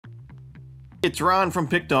It's Ron from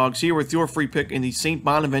Pick Dawgz here with your free pick in the St.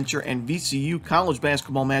 Bonaventure and VCU college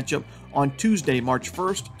basketball matchup on Tuesday, March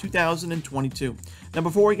 1st, 2022. Now,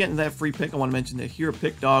 before we get into that free pick, I want to mention that here at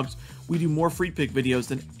Pick Dawgz, we do more free pick videos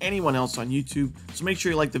than anyone else on YouTube, so make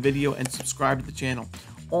sure you like the video and subscribe to the channel.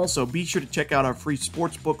 Also, be sure to check out our free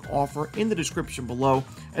sportsbook offer in the description below,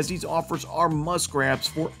 as these offers are must-grabs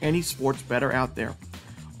for any sports bettor out there.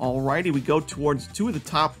 Alrighty, we go towards two of the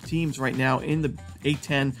top teams right now in the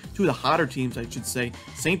A10, two of the hotter teams, I should say,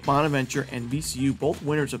 St. Bonaventure and VCU, both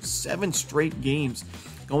winners of 7 straight games.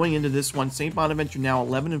 Going into this one, St. Bonaventure now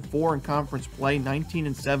 11-4 in conference play,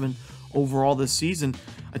 19-7 overall this season.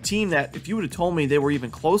 A team that, if you would have told me they were even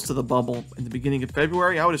close to the bubble in the beginning of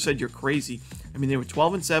February, I would have said you're crazy. I mean, they were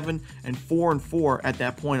 12-7 and 4-4 at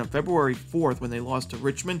that point on February 4th when they lost to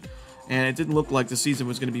Richmond. And it didn't look like the season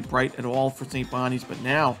was going to be bright at all for St. Bonnie's, but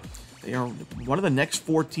now they are one of the next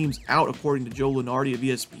 4 teams out, according to Joe Lunardi of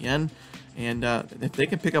ESPN. And if they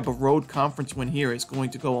can pick up a road conference win here, it's going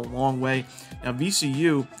to go a long way. Now,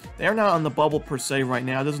 VCU, they're not on the bubble per se right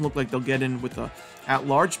now. It doesn't look like they'll get in with a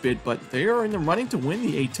at-large bid, but they are in the running to win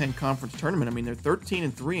the A10 conference tournament. I mean, they're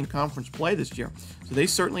 13-3 in conference play this year, so they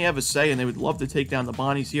certainly have a say, and they would love to take down the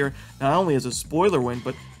Bonnies here, not only as a spoiler win,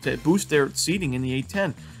 but to boost their seeding in the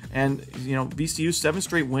A10. And, you know, VCU, 7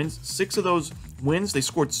 straight wins. 6 of those wins, they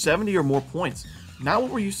scored 70 or more points. Not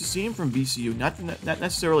what we're used to seeing from VCU. Not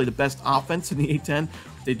necessarily the best offense in the A10.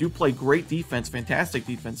 They do play great defense, fantastic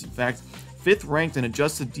defense, in fact. 5th ranked in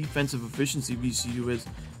adjusted defensive efficiency, VCU is.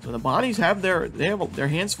 So the Bonnies have their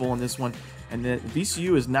hands full in this one. And the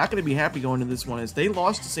VCU is not going to be happy going into this one, as they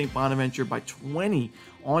lost to St. Bonaventure by 20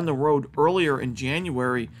 on the road earlier in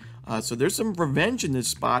January. So there's some revenge in this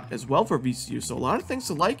spot as well for VCU. So a lot of things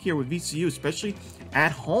to like here with VCU, especially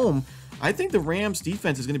at home. I think the Rams'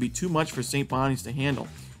 defense is going to be too much for St. Bonnie's to handle.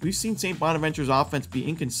 We've seen St. Bonaventure's offense be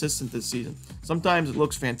inconsistent this season. Sometimes it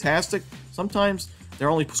looks fantastic. Sometimes they're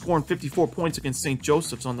only scoring 54 points against St.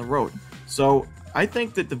 Joseph's on the road. So I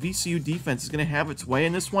think that the VCU defense is going to have its way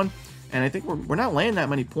in this one. And I think we're not laying that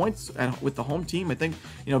many points with the home team. I think,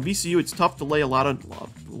 you know, VCU, it's tough to lay a lot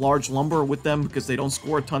of large lumber with them because they don't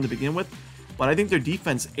score a ton to begin with. But I think their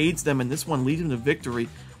defense aids them, and this one leads them to victory.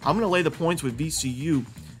 I'm going to lay the points with VCU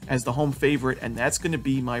as the home favorite, and that's going to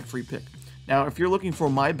be my free pick. Now, if you're looking for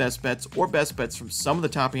my best bets or best bets from some of the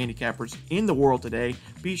top handicappers in the world today,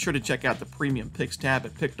 be sure to check out the Premium Picks tab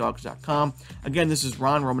at pickdawgz.com. Again, this is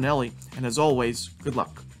Ron Romanelli, and as always, good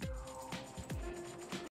luck.